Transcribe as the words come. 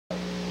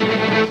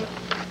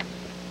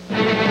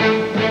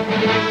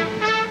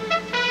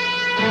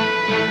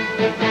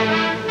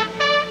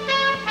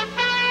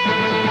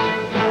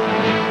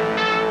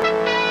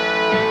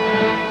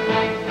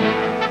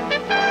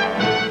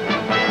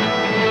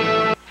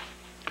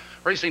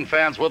Racing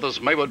fans with us,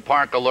 Maywood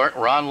Park Alert.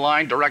 We're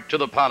online direct to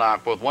the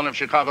paddock with one of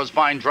Chicago's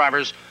fine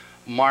drivers,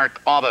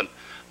 Mark AUBIN.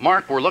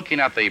 Mark, we're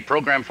looking at the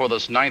program for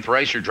this 9th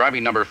race. You're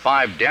driving number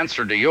 5,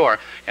 Dancer Dior.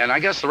 And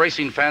I guess the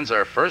racing fans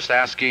are first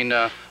asking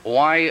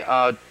why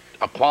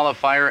a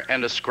qualifier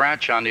and a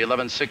scratch on the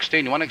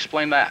 11-16. You want to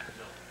explain that?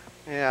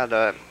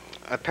 Yeah,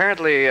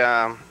 apparently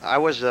I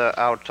was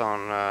out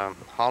on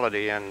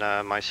holiday,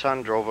 and my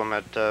son drove him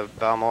at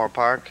Balmoral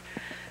Park,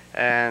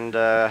 and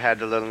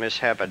had a little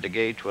mishap at the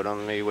gate with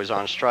him. He was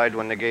on stride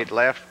when the gate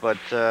left, but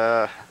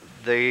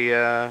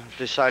they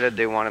decided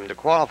they want him to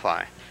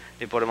qualify.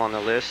 They put him on the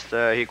list.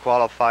 He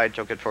qualified,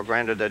 took it for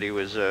granted that he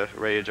was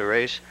ready to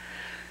race,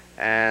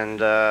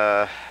 and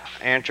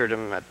entered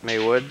him at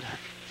Maywood,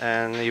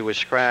 and he was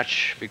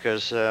scratched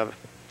because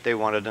they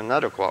wanted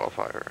another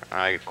qualifier.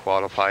 I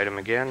qualified him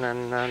again,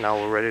 and now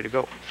we're ready to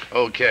go.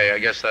 Okay, I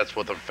guess that's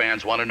what the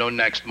fans want to know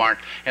next, Mark,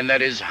 and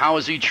that is, how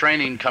is he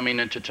training coming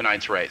into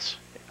tonight's race?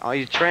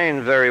 He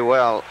trained very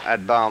well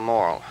at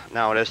Balmoral.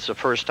 Now, that's the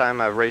first time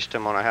I've raced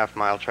him on a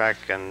half-mile track,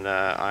 and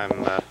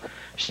I'm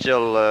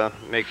still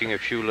making a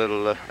few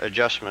little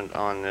adjustments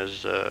on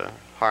his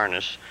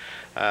harness.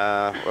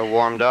 We're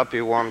warmed up.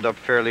 He warmed up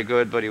fairly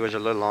good, but he was a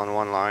little on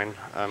one line.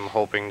 I'm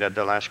hoping that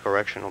the last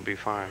correction will be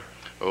fine.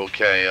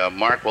 Okay,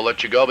 Mark, we'll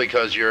let you go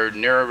because you're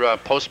near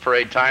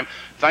post-parade time.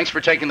 Thanks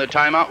for taking the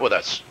time out with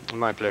us.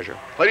 My pleasure.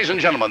 Ladies and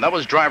gentlemen, that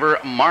was driver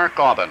Mark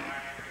AUBIN.